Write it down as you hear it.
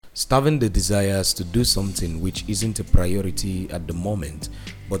Starving the desires to do something which isn't a priority at the moment,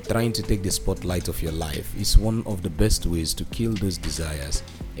 but trying to take the spotlight of your life is one of the best ways to kill those desires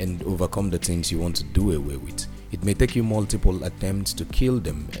and overcome the things you want to do away with. It may take you multiple attempts to kill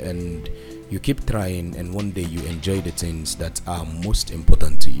them, and you keep trying, and one day you enjoy the things that are most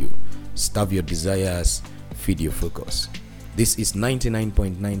important to you. Starve your desires, feed your focus. This is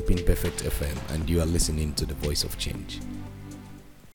 99.9 Pin Perfect FM, and you are listening to the Voice of Change.